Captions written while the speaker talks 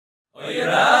So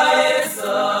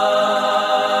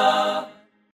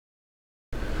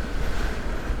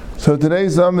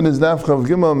today's amud is Daf Chav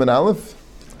Gimel and Aleph,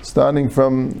 starting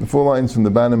from 4 lines from the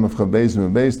bottom of Chav Beis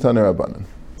and Beis Taner Rabbanan.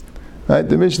 Right,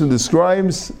 the Mishnah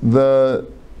describes the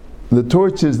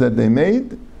torches that they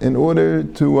made in order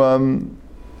to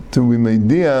be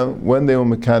meidia when they were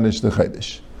mekadesh the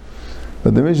chaydish.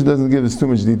 But the Mishnah doesn't give us too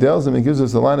much details. I mean, it gives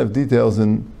us a lot of details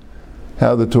in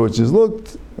how the torches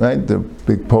looked. Right, the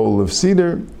big pole of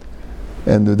cedar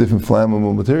and the different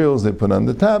flammable materials they put on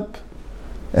the top,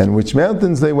 and which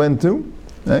mountains they went to,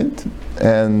 right?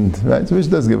 And so which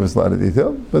does give us a lot of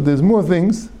detail, but there's more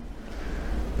things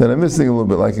that I'm missing a little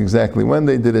bit, like exactly when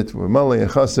they did it, with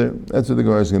malei chaser. That's what the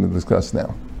Gemara is going to discuss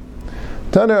now.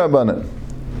 Taner Rabbanan,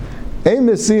 ein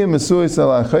mesiyah mesuis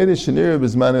ala chaydish shenira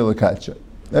b'zmanei lekacha.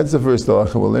 That's the first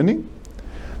halacha we're learning.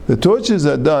 The torches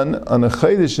are done on a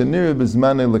chaydish shenira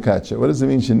b'zmanei lekacha. What does it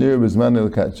mean, shenira b'zmanei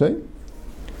lekacha?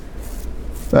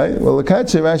 Right? Well,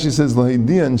 Lekache Rashi says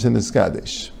Lahidian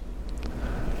Sheniskadesh.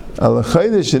 Al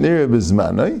Chaydish Shenira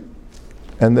Bizmanai,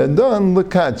 and they're done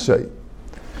Lekache.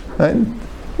 Right?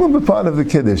 A little bit part of the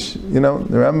Kiddush. You know,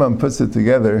 the Rambam puts it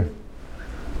together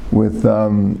with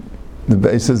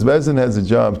he says Bezin has a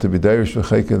job to be Darish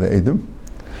V'Cheka the Edom,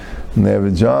 and they have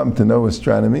a job to know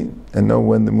astronomy and know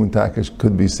when the Muntakish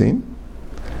could be seen,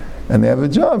 and they have a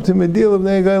job to Medil of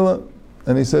Negayla.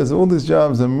 And he says all these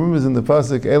jobs are rumors in the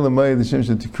pasuk Elamay the Shem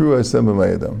Shetikru Hashem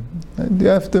b'Mayadam. You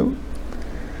have to,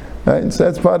 right? So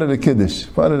that's part of the kiddush.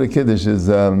 Part of the kiddush is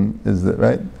the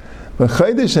right. But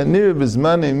chaydish hanir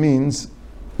b'zmanei means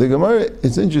the Gemara.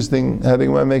 It's interesting how the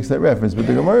Gemara makes that reference. But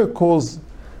the Gemara calls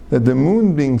that the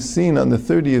moon being seen on the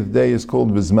 30th day is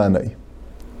called b'zmanei.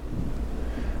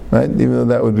 Right? Even though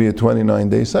that would be a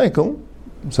 29-day cycle,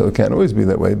 so it can't always be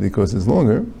that way because it's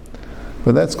longer.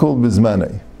 But that's called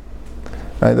b'zmanei.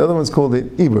 Right, the other one's called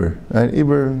it Iber. Right?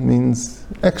 Iber means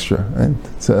extra. Right?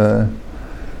 It's Hashanah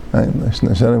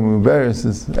Mubaris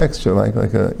is extra, like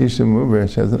a Isha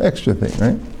Mubaris has an extra thing.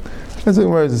 Right? That's what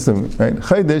Gemara is assuming. Right?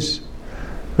 Chaydish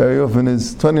very often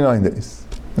is 29 days.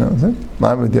 You know what I'm saying?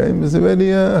 Ma'amad Yayim is already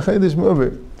a Chaydish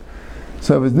Mubar.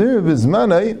 So if it's near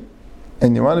Bizmanai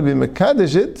and you want to be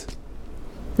Mekadesh it,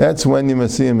 that's when you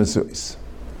Masiyah Masuis.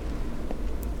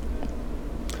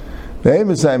 Ve'eh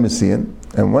Masai Masiyan.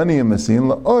 And when you masin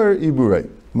la'or iburei.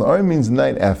 La'or means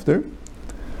night after,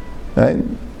 right?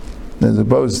 As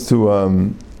opposed to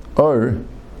or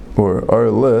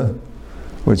le,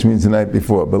 which means the night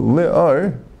before. But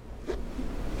le'or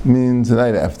means the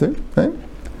night after, right?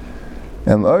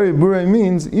 And la'or iburei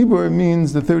means ibur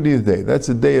means the 30th day. That's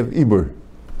the day of ibur.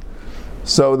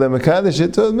 So the mekadesh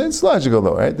it. So it's logical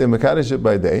though, right? They mekadesh it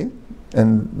by day.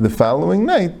 And the following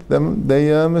night, they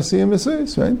Masiyah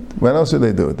Masuis, right? When else would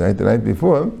they do it, right? The night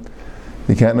before,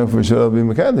 you can't know for sure it'll be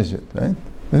Mekadesh it, right?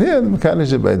 But here, the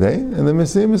Mekadesh it by day, and the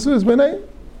Masiyah Masuis by night.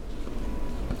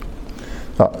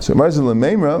 So Marzul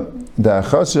Meimra, Da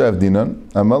Chasher Avdinan,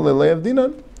 Amal Le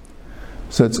Avdinan.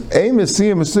 So it's a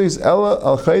Masiyah Masuis Ella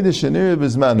Al Chaydish Nir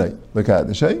Bizmanai,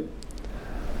 Mekadesh, right?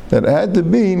 That it had to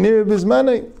be near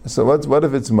Bizmanai. So what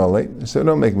if it's Malay? So we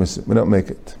don't make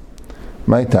it.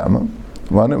 My Tama.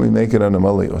 Why don't we make it on a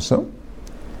Mali also?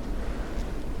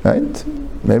 Right?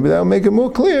 Maybe that will make it more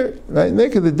clear. Right?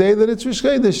 Make it the day that it's Rosh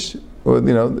Chodesh, or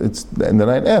it's the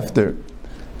night after.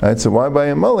 Right? So why by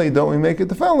a Mali don't we make it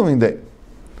the following day?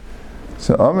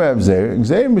 So Amar Abzeir,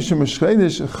 Gzeir Mishum Rosh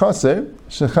Chodesh Chaser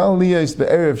Shechal Liyos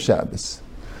be'erev Shabbos.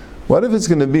 What if it's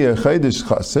going to be a Chodesh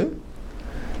Chaser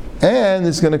and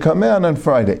it's going to come out on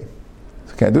Friday?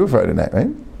 So can't do it Friday night,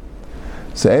 right?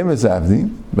 So when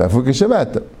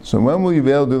will you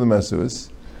be able to do the Masuas?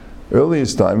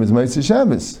 Earliest time is Meitzah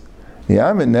Shabbos.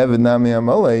 And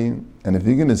if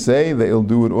you're going to say that you'll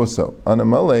do it also on a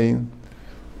Malay,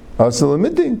 right?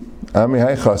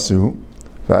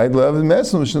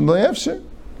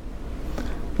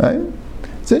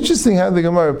 It's interesting how the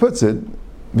Gemara puts it,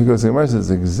 because the Gemara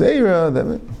says Gzeira,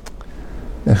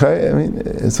 I mean,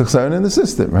 it's a chsaron in the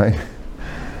system, right?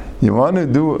 You want to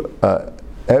do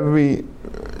every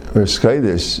Rosh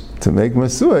Chodesh to make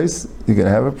Masuais, you're going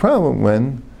to have a problem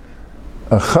when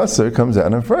a Chaser comes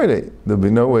out on Friday. There'll be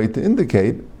no way to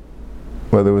indicate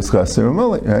whether it was Chaser or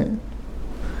Malay, right?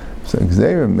 So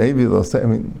Gzeira, maybe they'll say, I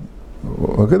mean,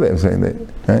 what could they have said that,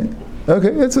 right?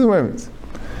 Okay, that's what the word means.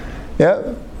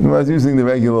 Yeah, I was using the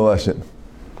regular Lashon.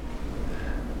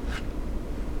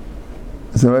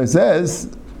 So it says,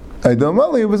 I don't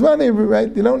Malay, it was my neighbor,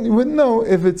 right? You wouldn't know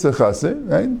if it's a Chaser,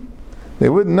 right? They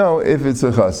wouldn't know if it's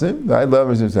a chaser. I love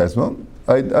Mr. Tesman.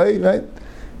 Right? It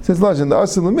says Lashon. The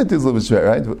asal limit is a little bit straight,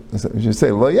 right? So you should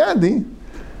say lo yadi.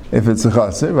 if it's a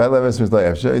chaser, right?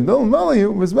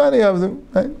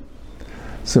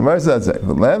 So why does that say?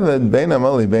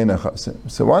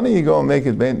 So why don't you go and make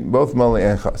it both mali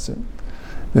and chaser?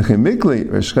 If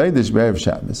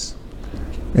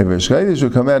Rosh Chodesh will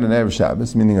come out in Erev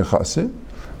Shabbos, meaning a chaser,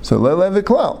 so le'lev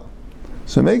klal.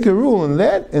 So make a rule in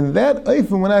that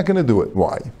eifim we're not going to do it.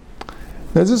 Why?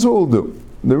 Now this is what we'll do.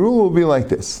 The rule will be like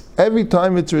this: every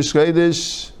time it's Rosh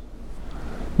Chodesh,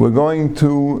 we're going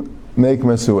to make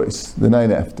Mesuos the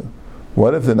night after.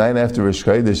 What if the night after Rosh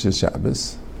Chodesh is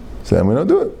Shabbos? So then we don't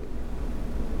do it.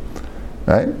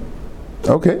 Right?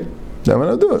 Okay, then we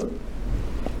don't do it.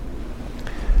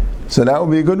 So that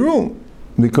would be a good rule,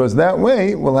 because that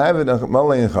way we'll have it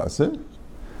malay and chaser,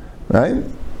 right?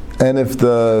 And if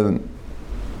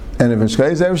Rosh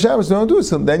Chodesh is Erev Shabbos, we don't do it.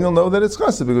 So then you'll know that it's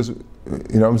chaser, because you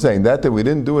know what I'm saying. That we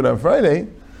didn't do it on Friday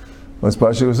was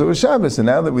partially because it was Shabbos, and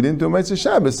now that we didn't do a Mitzvah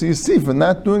Shabbos, so you see from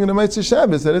not doing it on Mitzvah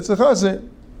Shabbos that it's a chaser.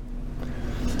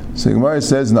 So Gemara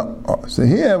says no. Oh, so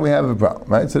here we have a problem,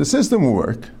 right? So the system will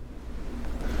work,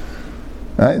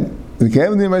 right? We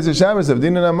came to the Mitzvah Shabbos of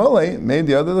Din and Amalei, made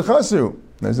the other the chaser.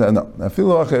 They said no. But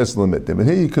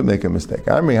here you could make a mistake.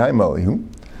 Amri hai malihu,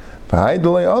 v'hai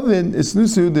dolei ovid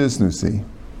isnusu de isnusi.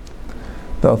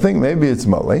 They'll think maybe it's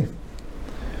malei,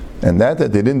 and that they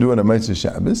didn't do it on Mitzvah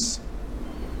Shabbos.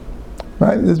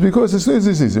 Right? It's because it's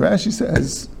Suzi season. Rashi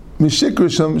says, Mishikru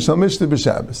shal mishta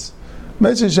b'Shabbos.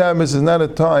 Mitzvah Shabbos is not a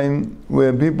time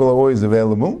where people are always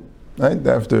available. Right?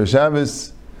 After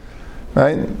Shabbos,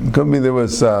 right? It could be there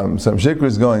was some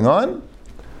shikras going on,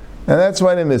 and that's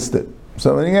why they missed it.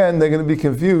 So again, they're going to be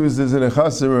confused, is it a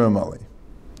chaser or a mali?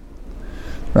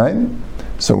 Right?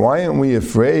 So why aren't we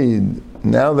afraid,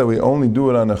 now that we only do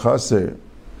it on a chaser,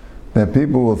 that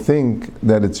people will think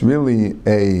that it's really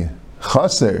a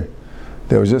chaser?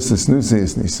 There was just a snusi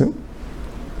nisu.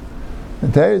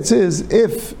 And there it is,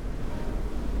 if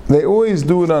they always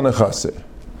do it on a chaser,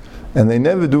 and they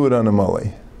never do it on a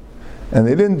mali, and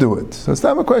they didn't do it. So it's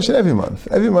not a question every month.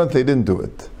 Every month they didn't do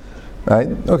it. Right?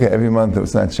 Okay, every month it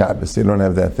was not Shabbos, they don't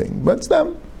have that thing. But it's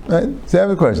them. Right? So you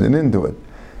have a question, they didn't do it.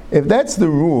 If that's the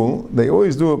rule, they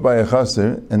always do it by a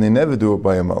chaser, and they never do it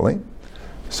by a mali.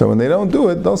 So when they don't do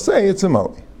it, they'll say it's a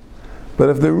mali. But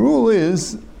if the rule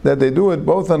is that they do it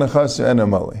both on a chaser and a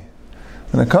mali,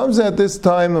 and it comes at this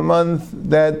time a month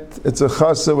that it's a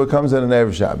chaser, it comes at an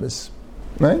Erev Shabbos,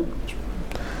 right?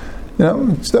 You know,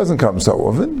 it doesn't come so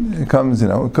often. It comes, it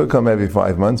could come every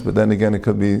 5 months, but then again, it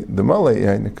could be the mali,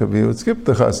 and it could be, it would skip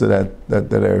the chaser that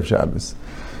Erev Shabbos.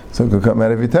 So it could come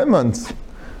out every 10 months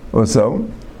or so,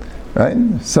 right?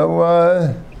 So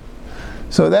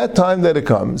that time that it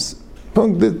comes,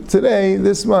 today,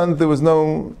 this month, there was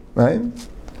no, right?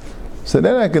 So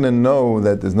they're not going to know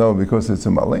that there's no, because it's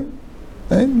a mali.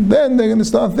 Right? Then they're going to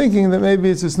start thinking that maybe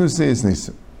it's a snusi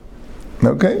nisu.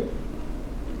 Okay?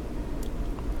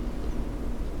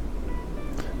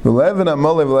 Now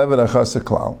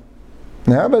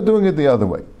how about doing it the other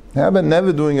way? How about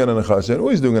never doing it on a chaser and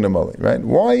always doing it on a mali, right?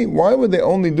 Why would they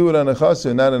only do it on a chaser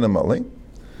and not on a mali?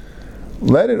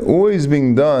 Let it always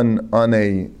being done on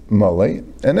a mali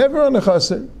and never on a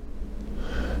chaser,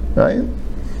 right?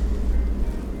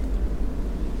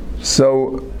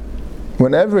 So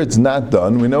whenever it's not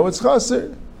done, we know it's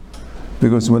chaser,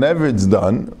 because whenever it's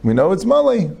done, we know it's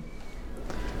mali,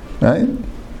 right?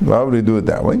 Why would we do it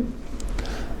that way?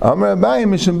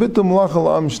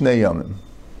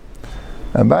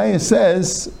 Abaye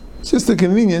says, it's just a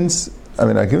convenience. I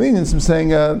mean, a convenience, I'm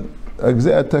saying a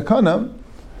takana,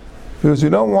 because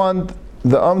we don't want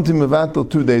the to mevatel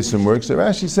 2 days from work. So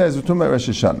Rashi says, we're talking about Rosh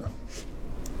Hashanah.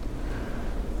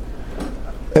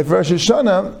 If Rosh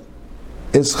Hashanah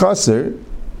is chaser,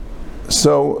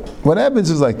 so what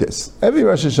happens is like this. Every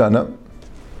Rosh Hashanah,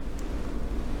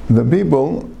 the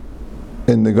people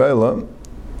in the Gaila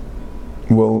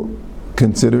will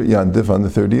consider Yantif on the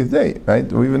 30th day,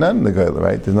 right? Or even not in the Gaila,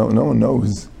 right? No one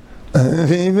knows.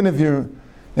 Even if you're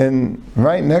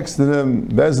right next to the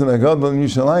Bezin HaGadol in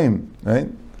Yerushalayim, right?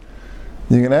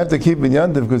 You're going to have to keep it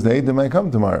Yantif because the Eidim might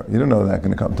come tomorrow. You don't know they're not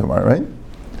going to come tomorrow, right?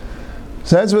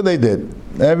 So that's what they did.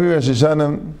 Every Rosh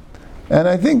Hashanah, and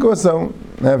I think also,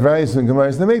 various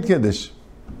Gemaras, they made Kiddush.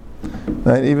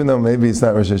 Right? Even though maybe it's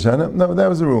not Rosh Hashanah. No, that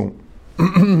was the rule.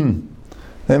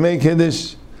 They made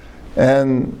Kiddush,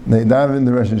 and they davened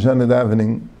the Rosh Hashanah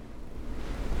davening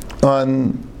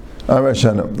on Rosh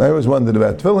Hashanah. I always wondered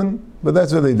about Tefillin, but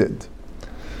that's what they did.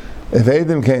 If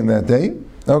Eidim came that day,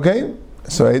 okay,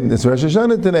 so it's Rosh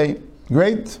Hashanah today,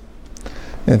 great.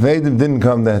 If Eidim didn't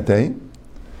come that day,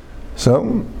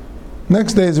 so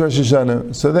next day is Rosh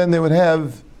Hashanah. So then they would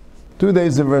have 2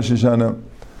 days of Rosh Hashanah.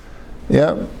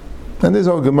 Yeah, And there's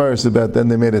all Gemaras about then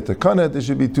they made it Takana, there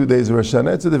should be 2 days of Rosh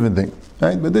Hashanah, it's a different thing.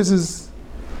 Right? But this is...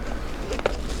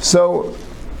 So,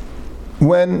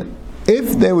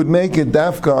 if they would make it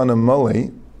Dafka on a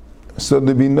Mali, so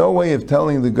there'd be no way of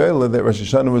telling the Geula that Rosh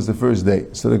Hashanah was the first day.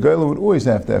 So the Geula would always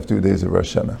have to have 2 days of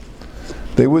Rosh Hashanah.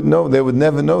 They would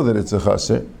never know that it's a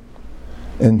Chaser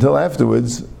until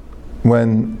afterwards,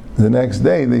 when the next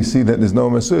day they see that there's no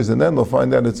Masuris, and then they'll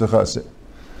find out it's a Chaser.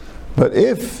 But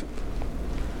if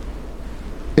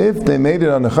they made it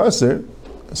on a Chaser,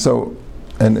 so,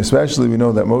 and especially we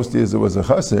know that most years it was a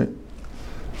Chaser,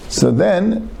 so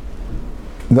then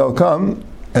they'll come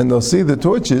and they'll see the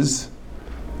torches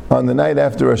on the night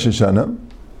after Rosh Hashanah,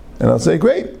 and I'll say,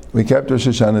 great, we kept Rosh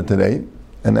Hashanah today,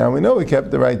 and now we know we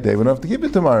kept the right day, we don't have to keep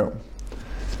it tomorrow.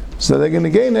 So they're going to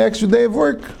gain an extra day of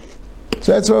work.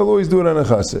 So that's why I'll always do it on a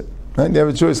Chaser. Right? You have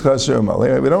a choice, Chaser or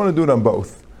Malay. Right? We don't want to do it on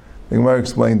both. The Gemara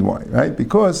explained why, right?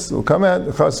 Because it'll come out,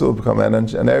 the Chaser will come out on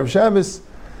Erev Shabbos,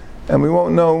 and we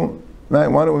won't know, right?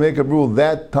 Why don't we make a rule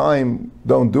that time,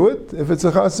 don't do it, if it's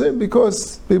a Chaser?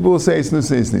 Because people will say it's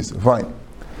Nisa. Fine.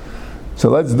 So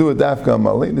let's do it Dafka on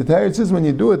Mali. The Torah says when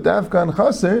you do it Dafka on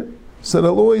Chaser, so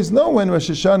they'll always know when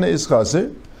Rosh Hashanah is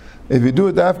Chaser. If you do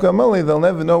it Dafka on Mali, they'll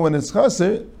never know when it's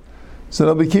Chaser, so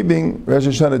they'll be keeping Rosh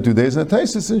Hashanah 2 days. And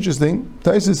Taisa is interesting.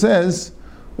 Taisa says,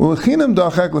 "U'lechinam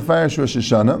da'achak l'farish Rosh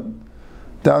Hashanah,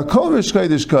 da'akol Rosh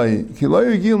Chodesh kai, ki lo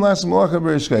yigil nas malacha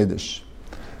b'Rosh Chodesh."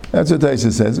 That's what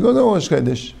Taisa says. It goes on Rosh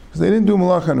Chodesh because they didn't do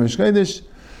malacha on Rosh Chodesh.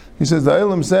 He says the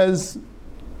Olam says,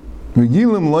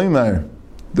 "Regilim loymar."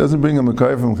 Doesn't bring a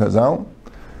makar from Chazal,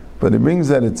 but it brings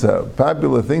that it's a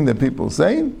popular thing that people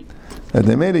say, that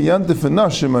they made a yontif for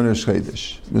Nashim on Rosh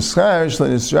Chodesh. V'schar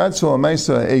shlenisratzu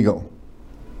ha'maisa ha'egel.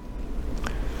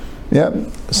 Yeah.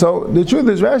 So the truth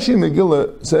is, Rashi in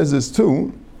Megillah says this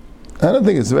too. I don't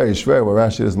think it's very shver where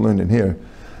Rashi doesn't learn it here,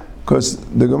 because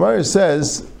the Gemara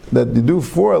says that you do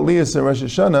 4 aliyahs in Rosh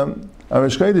Hashanah on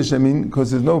Rosh Chodesh. I mean,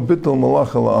 because there's no bittul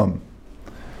malacha la'am,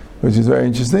 which is very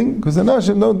interesting, because the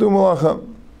Nashim don't do malacha.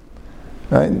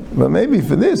 Right? But maybe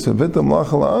for this, for Bittul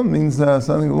Malacha La'am means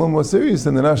something a little more serious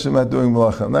than the Nashim not doing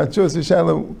Malacha. I'm not sure,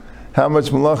 Sishala, how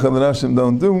much Malacha the Nashim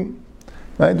don't do.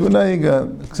 Right? We're not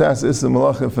Ksas Issa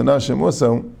Malacha for Nashim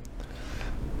also.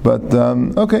 But,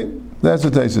 okay, that's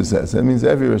what Taisa says. That means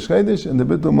every Rosh Chodesh, and the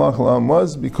Bittul Malacha La'am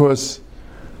was because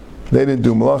they didn't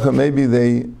do Malacha. Maybe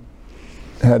they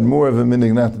had more of a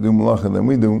minig not to do Malacha than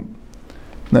we do.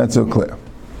 Not so clear.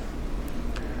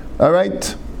 All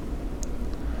right.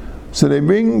 So they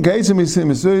bring Kaisim Isim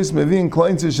Misuris Mevin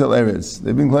Kleinzer Shel Eretz.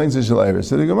 They bring Kleinzer Shel Eretz.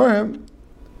 So the Gemara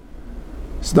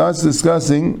starts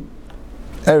discussing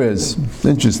Eretz.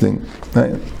 Interesting,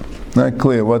 right? Not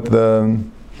clear what the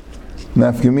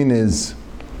nafkamin is.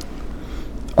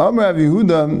 Amar Rav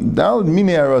Yehuda Dal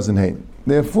Mini Arozenheim.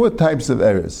 There are 4 types of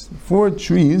Eretz. 4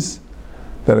 trees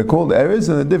that are called Eretz,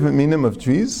 and a different meaning of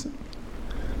trees.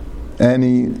 And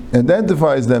he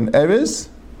identifies them Eretz,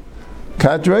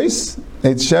 Katreis,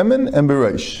 Eitz Shemen, and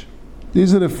Beresh.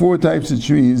 These are the 4 types of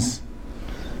trees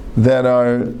that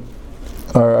are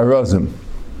Arazim.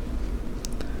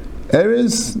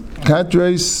 Erez,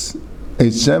 Katreis,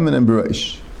 Eitz Shemen, and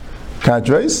Beresh.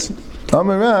 Katreis,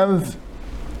 Amarav,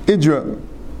 Idra.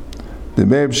 The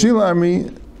Be'er Shil Army,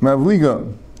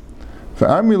 Mavliga. For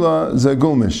Armila,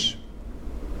 Zagulmish.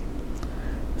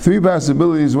 3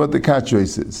 possibilities what the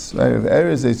Katreis is. I have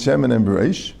Erez, Eitz Shemen, and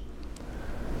Beresh.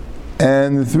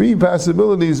 And the 3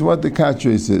 possibilities what the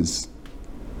Katreis is.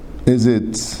 Is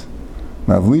it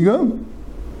Mavliga?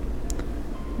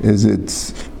 Is it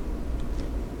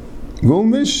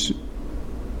Gulmish?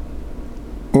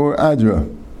 Or Adra?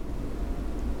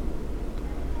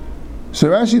 So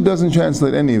Rashi doesn't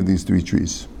translate any of these 3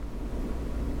 trees.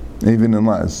 Even in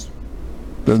Laz.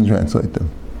 Doesn't translate them.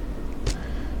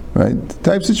 Right?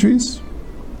 Types of trees.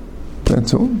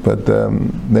 That's all. But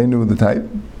they knew the type.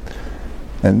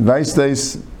 And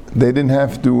Vaistais, they didn't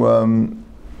have to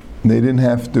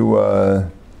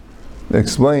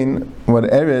explain what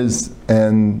Erez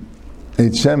and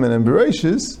Eitz Shemen and Beresh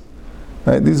is.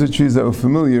 Right? These are trees that were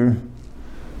familiar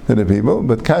to the people,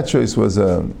 but Katreis was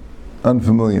an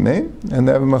unfamiliar name, and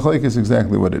the Machlokes is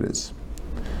exactly what it is.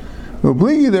 He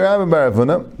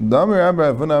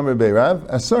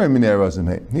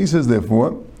says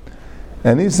therefore,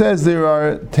 and he says there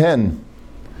are 10.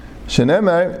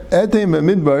 Shenemar etem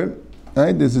b'midbar.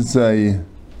 Right, this is a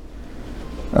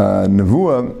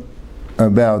nevuah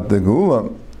about the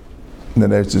Geula, that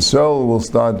Eretz Yisrael will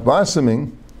start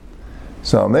blossoming.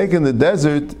 So I'll make in the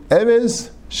desert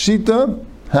Erez, Shita,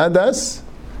 Hadas,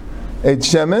 Eitz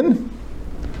Shemen.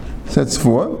 So that's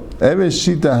 4. Erez,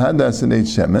 Shita, Hadas, and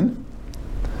Eitz Shemen.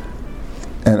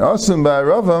 And Osum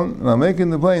Ba'aravam, and I'll make in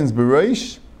the plains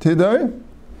Bereish, Tidar,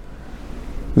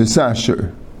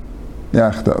 V'Sasher,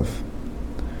 Yachtav.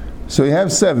 So you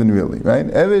have 7 really, right?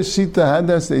 Evesh, Shita,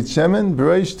 Hadas, Eit Shemen,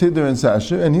 Bereish, Tidar, and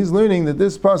Sasher. And he's learning that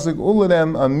this pasuk,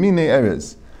 Uladam, are Mine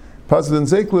Eres. Pasuk doesn't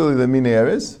say clearly the Mine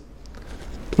Eres,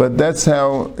 but that's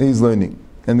how he's learning.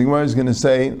 And the Gemara is going to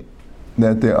say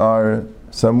that there are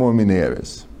some more Mine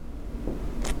Eres.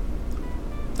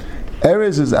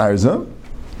 Eres is Arza.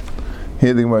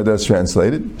 Here the Gemara does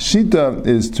translate it. Shita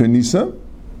is Turnisa.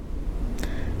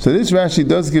 So this Rashi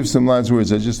does give some last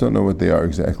words. I just don't know what they are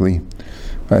exactly.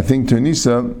 I think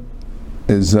Turnisa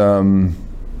is, I don't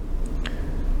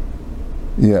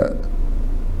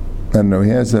know.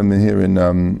 He has them here in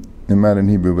modern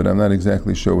Hebrew, but I'm not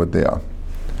exactly sure what they are.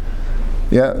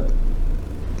 Yeah,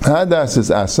 Hadas is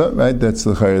Asa, right? That's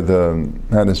the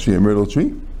Hadas tree, a myrtle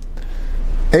tree.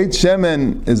 Eit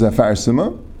Shemen is a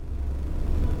Farsima.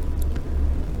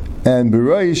 And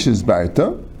Bereish is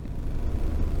Barta.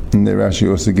 And the Rashi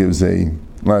also gives a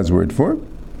last word for it.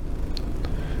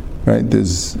 Right?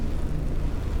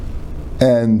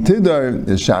 And Tidar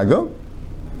is Shaga.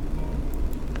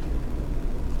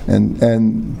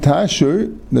 And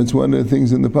Tashur, that's one of the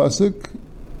things in the pasuk.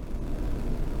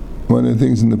 One of the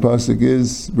things in the pasuk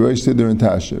is Bereish, Tidar, and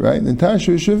Tashur, right? And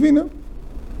Tashur is Shavina.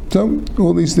 So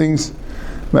all these things,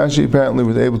 Rashi apparently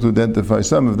was able to identify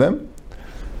some of them.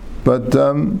 But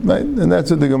right, and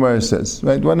that's what the Gemara says.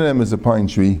 Right, one of them is a pine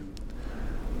tree,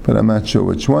 but I'm not sure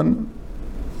which one.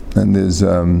 And there's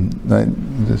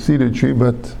the cedar tree,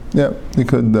 but yeah, you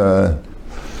could. I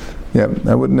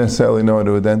wouldn't necessarily know how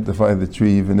to identify the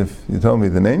tree even if you told me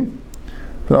the name.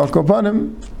 But I'll go upon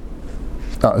him.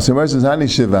 So why says Hani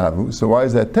Shivavu? So why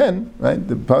is that 10? Right,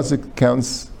 the pasuk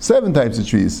counts 7 types of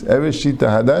trees: Eresh, Shita,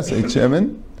 Hadas, Eit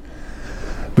Shemen,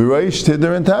 Bereish,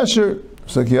 Tidar, and Tasher.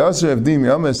 So they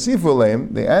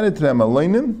added to them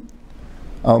Aloinim,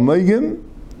 Almeigim,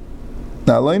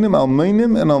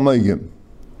 Almeinim, and Almeigim.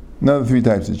 Another 3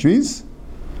 types of trees.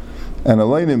 And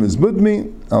Aloinim is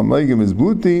Budmi, Almeigim is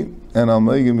Bluti, and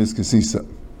Almeigim is Kasisa.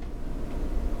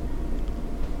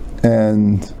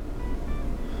 And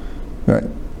right.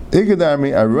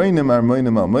 Igadarmi Aroinim,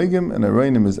 Armoinim, Almeigim, and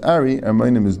Aroinim is Ari,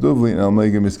 Armoinim is Duvli, and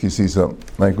Almeigim is Kasisa,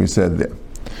 like we said there.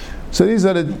 So these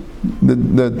are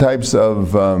the types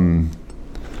of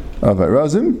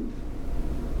Arazim.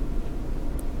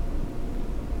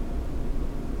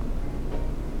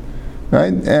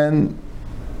 Right? And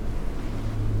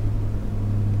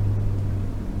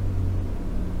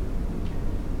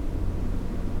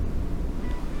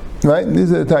right,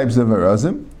 these are the types of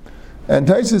Arazim. And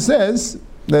Taisa says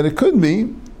that it could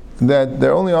be that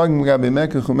they're only arguing Gabi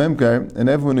Mekach Umemkar, and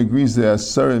everyone agrees there are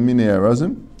Sarah Mine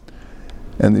Arazim.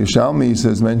 And the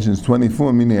Yishalmi mentions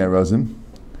 24 Mini Arazim.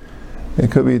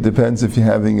 It could be, it depends if you're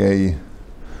having a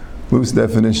loose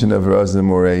definition of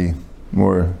Arazim or a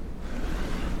more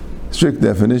strict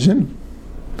definition.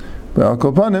 But I'll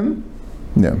call upon him.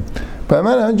 Yeah. But I'm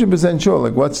not 100% sure,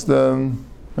 like what's the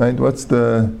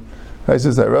I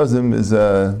says Arazim is,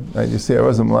 you say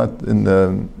Arazim a lot in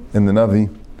the Navi.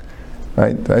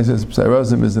 Right? I says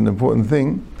Arazim is an important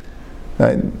thing.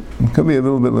 Right? It could be a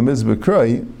little bit Lemizbah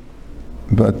Kroi.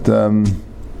 But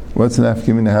what's an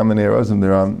nafkamina? How many arazim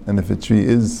there are? And if a tree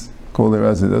is called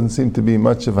arazim, it doesn't seem to be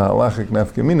much of a halachic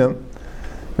nafkamina.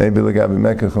 Maybe legabi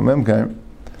mekach or memkar.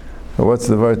 But what's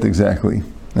the word exactly?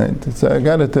 Right? So I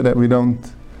got it to that we don't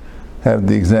have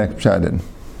the exact pshat.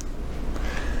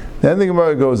 Then the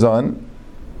Gemara goes on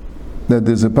that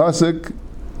there's a pasuk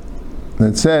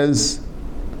that says,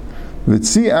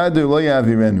 "V'tzi adir lo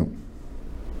yavirenu."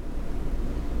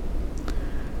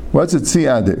 What's a tzi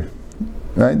adir?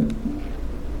 Right?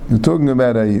 You're talking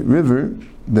about a river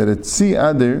that a Tzi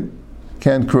Adir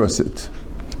can't cross it.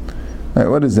 Right?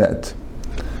 What is that?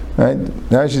 Right?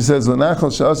 Now she says,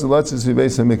 L'nachal sha'as l'latzis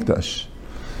v'beis hamikdash.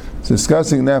 It's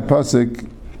discussing that pasuk,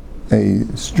 a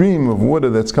stream of water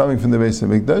that's coming from the Beis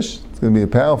Hamikdash. It's going to be a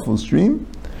powerful stream.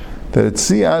 That it's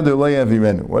Tzi Adir lo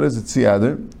yavirenu. What is it Tzi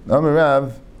Adir?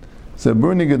 Amarav, it's a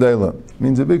burni gedayla.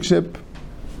 Means a big ship.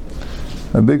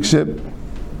 A big ship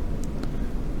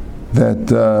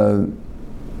that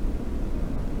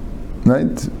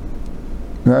right?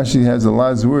 Rashi has a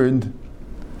last word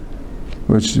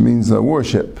which means a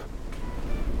warship.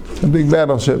 A big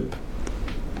battleship.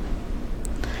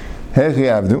 Hechi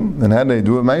Avdu, and how do they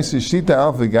do it? Maisi Shita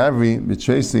Alpha Gavri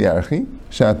B'Tresi Yarchi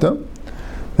Shata.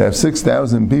 They have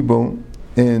 6,000 people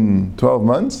in 12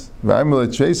 months. V'Amul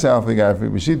Tresi Alpha Gavri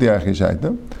B'Shita Yarchi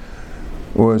Shata.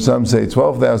 Or some say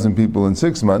 12,000 people in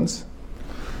 6 months.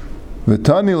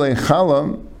 V'tani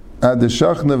lechalam ad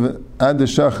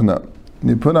shachna.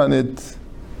 You put on it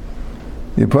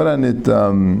you put on it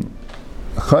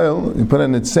chayil, you put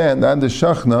on it sand and the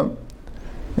shachna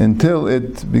until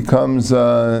it becomes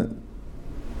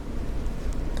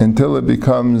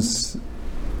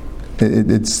it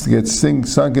gets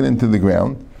sunken into the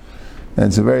ground, and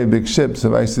it's a very big ship.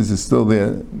 So Isis is still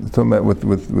there. Talking about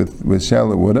with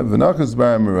shallow water. V'nachas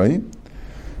bar Amorai,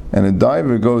 and a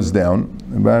diver goes down.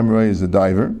 Bar Amorai is a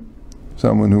diver,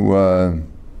 someone who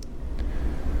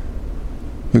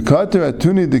v'kater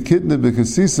atuni dekitna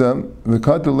b'kasisa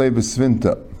v'kater le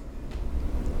b'svinta.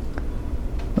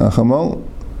 Achamal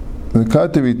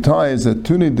v'kater retires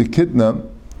atuni dekitna.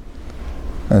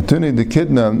 Atuni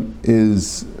dekitna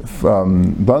is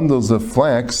bundles of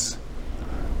flax.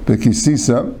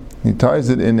 Bekisisa, he ties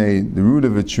it in the root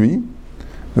of a tree.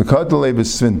 V'katale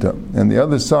b'svinta, and the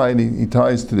other side he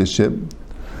ties to the ship.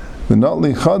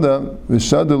 V'natli chada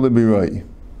v'shada libiroi,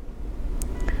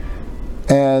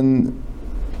 and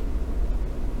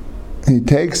he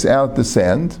takes out the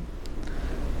sand.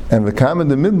 And v'kama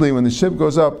the midli, when the ship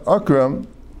goes up, akram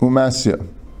umasya.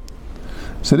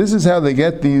 So this is how they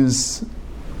get these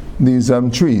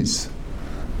trees,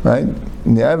 right?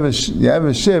 And you have a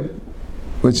ship,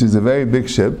 which is a very big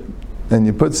ship, and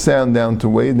you put sand down to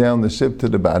weigh down the ship to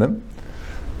the bottom,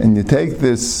 and you take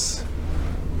this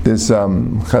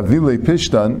chavile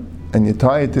pishtan, and you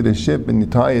tie it to the ship, and you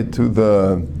tie it to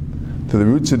the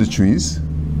roots of the trees,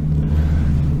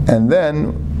 and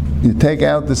then you take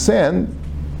out the sand,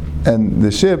 and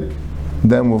the ship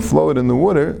then will float in the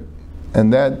water,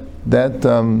 and that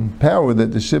power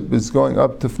that the ship is going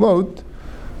up to float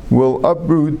will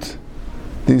uproot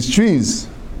these trees.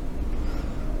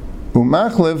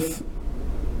 Umachlif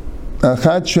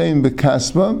achat shein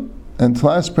bekaspa and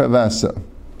tlas pravasa.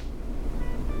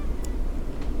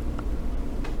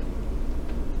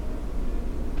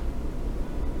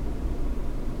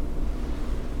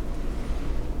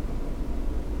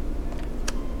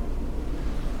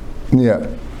 Yeah.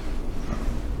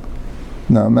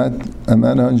 No, I'm not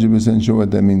 100% sure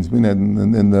what that means. In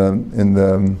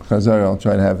the Chazar, I'll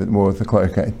try to have it more with the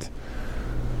Clarkite.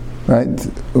 Right?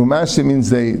 Umashi means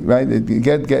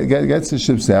it gets the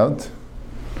ships out,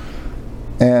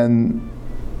 and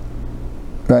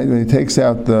right when he takes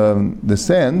out the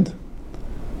sand,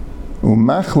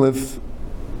 umachlif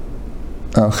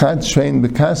al chad shein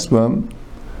bekaspa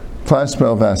plas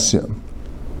pravasya.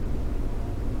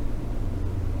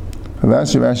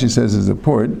 Rashi says is a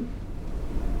port.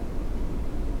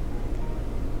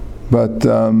 But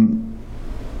I'm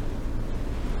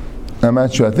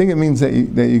not sure. I think it means that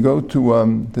you go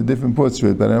to the different ports for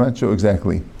it, but I'm not sure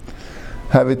exactly.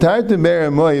 Havitar de ber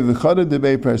amoy v'chada de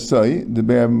bei parsoi, de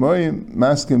ber amoy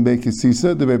maskim bei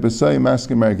kisisa, de bei parsoi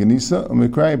maskim marganisa,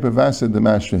 umikrai pravasa de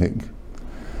mashrahig.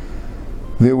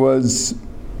 There was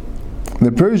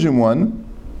the Persian one,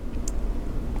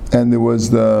 and there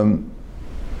was the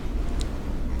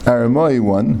Aramoy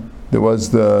one. There was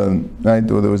there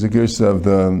was a girsa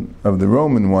of the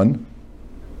Roman one,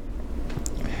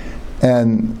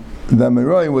 and the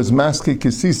Amorai was maske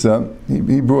kisisa.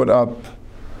 He brought up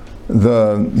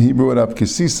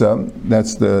kisisa.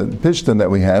 That's the pishtan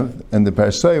that we have, and the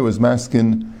parsai was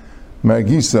maskin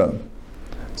margisa.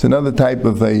 It's another type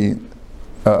of a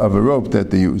rope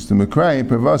that they used. The mekrai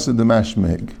pravasa the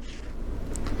mashmeg.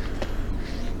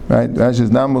 Right, that's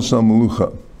just namel shal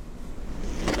melucha.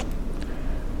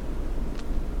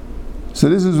 So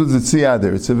this is with the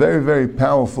Tziyader. It's a very, very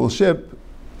powerful ship,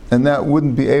 and that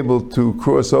wouldn't be able to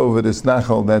cross over this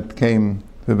Nachal that came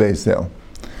to Beisel.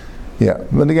 Yeah,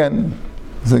 but again,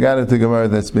 it's a Gada to Gemara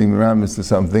that's being miramis to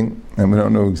something, and we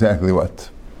don't know exactly what.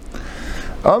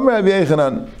 Rabbi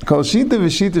Aharon, Kol Shita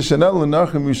v'Shita Shanal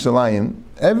L'Nachim Yushalayim.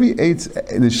 Every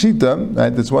the Shita,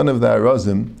 right? That's one of the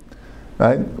Arozim,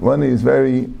 right? One of these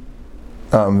very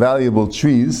valuable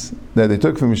trees that they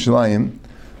took from Yushalayim.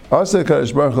 Asa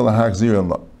Kadosh Baruch Hu lahachzir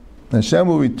lo. Hashem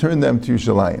will return them to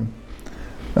Yerushalayim.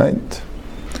 Right?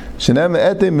 Shenem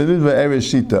etem midbar eres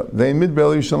shita. Vein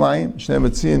midbar Yerushalayim. Shenem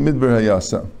etzion midbar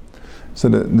hayasa. So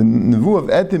the nevu of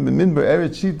etem midbar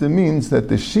eres shita means that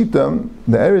the shita,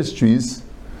 the eres trees,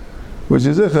 which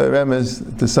is a remez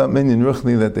to some minion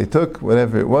ruchni that they took,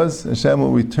 whatever it was, Hashem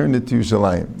will return it to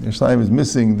Yerushalayim. Yerushalayim is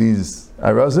missing these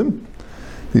arazim,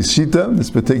 these shita, this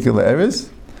particular eres,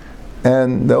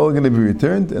 and they're all going to be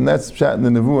returned, and that's pshat in the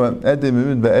nevuah edim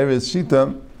imid ba'eres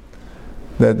shita,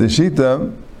 that the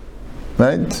shita,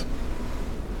 right,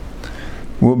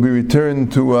 will be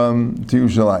returned to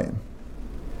Yerushalayim.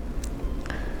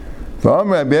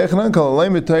 Someone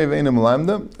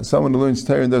who learns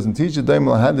Torah and doesn't teach it, the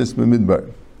Amri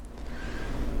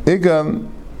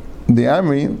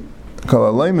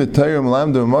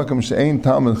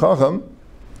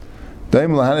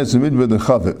Daim lahadis b'midbar the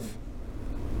chaviv.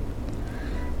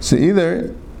 So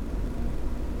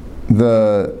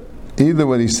either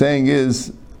what he's saying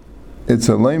is it's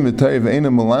a loim v'tayv eina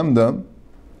malamda,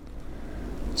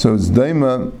 so it's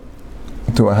daima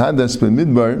to a hadas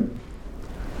b'midbar.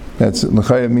 That's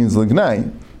l'chayv means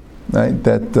l'gnai, right?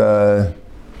 That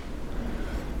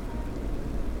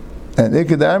and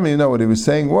ikad you know what he was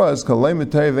saying was kol loim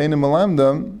v'tayv eina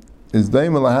malamda is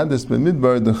daima lahadas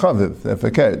b'midbar the chaviv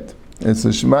efakert. It's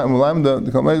a shema malamda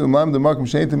the kol malamda makom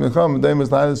sheitim yacham daima is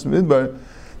lahadas b'midbar.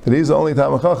 That he's the only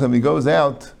Talmid Chacham. He goes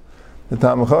out. The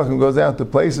Talmid Chacham goes out to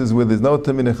places where there's no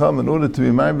Talmid Chacham in order to be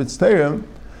married Tzterim.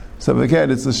 So again,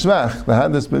 it's the shvach, the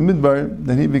hadas b'midbar,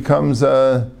 that he becomes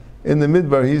in the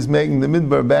midbar. He's making the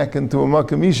midbar back into a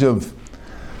makam yishuv,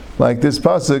 like this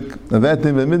pasuk of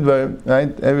etim b'midbar,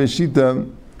 right? Ereshita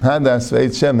hadas ve'et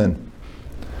shemen.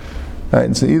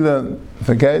 Right. So either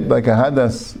forget like a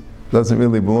hadas doesn't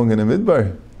really belong in a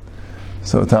midbar,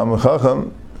 so Talmid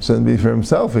Chacham shouldn't be for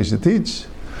himself. He should teach.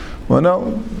 Well,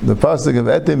 no, the pasuk of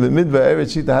etim b'midbar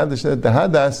ereshita hadas, the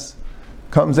hadas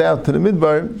comes out to the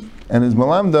midbar and is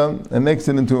malamda and makes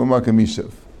it into a makam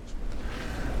yishuv.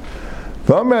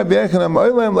 They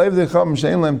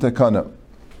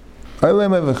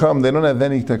don't have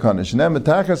any takana. Shnei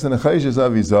metachas and nechayshis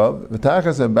avizav,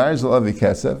 v'tachas barzel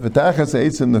avikesef, v'tachas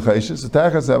eitzim nechayshis,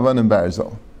 v'tachas avanim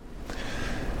barzel.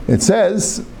 It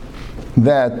says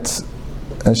that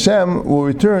Hashem will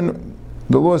return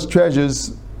the lost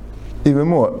treasures even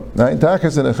more. Right?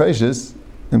 Tachas and nechayshis,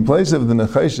 in place of the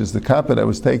nechayshis, the copper that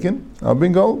was taken, I'll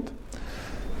bring gold.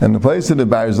 And in place of the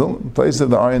barzel, in place of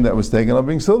the iron that was taken, I'll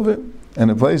bring silver.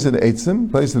 And in place of the eitzim, in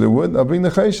place of the wood, I'll bring the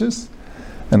chayshis.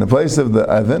 And in place of the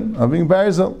oven, I'll bring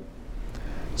barzel.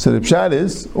 So the pshat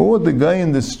is, all what the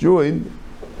Goyim destroyed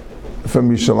from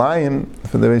Yishalayim,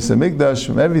 from the Beis HaMikdash,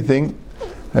 from everything,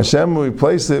 Hashem will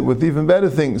replace it with even better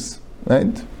things.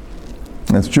 Right?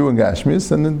 That's true in Gashmis.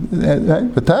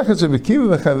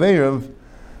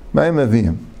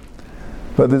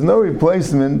 But there's no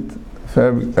replacement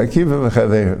for Akiva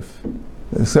v'chaveirav.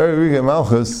 The Sari Riga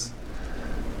Malchus,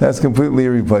 that's completely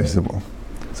irreplaceable.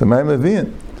 So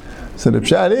Ma'im. So the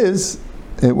pshat is,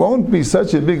 it won't be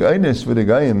such a big einish for the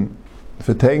Goyim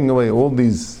for taking away all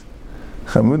these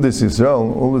Chamudas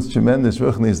Yisrael, all this tremendous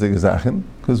Ruchnis the Gezachen,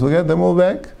 because we'll get them all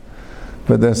back.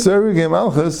 But the Sari Riga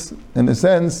Malchus, in a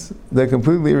sense, they're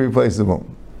completely irreplaceable.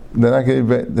 They're not going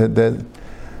to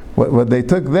what they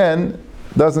took then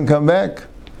doesn't come back.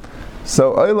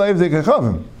 So Oilav de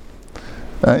Kachavim,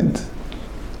 right?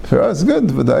 For us,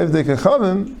 good. But the Oilav de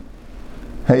Kachavim,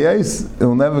 Hayais, it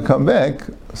will never come back.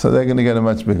 So they're going to get a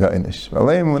much bigger einish.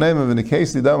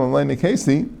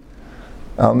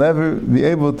 I'll never be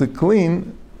able to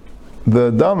clean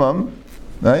the damam,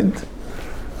 right?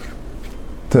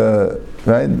 The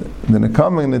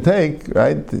nekam and the take,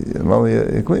 right?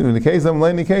 In the case of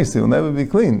Mlaini case, it will never be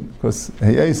clean because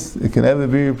Hayais, it can never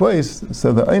be replaced.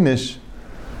 So the einish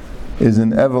is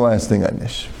an everlasting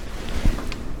einish.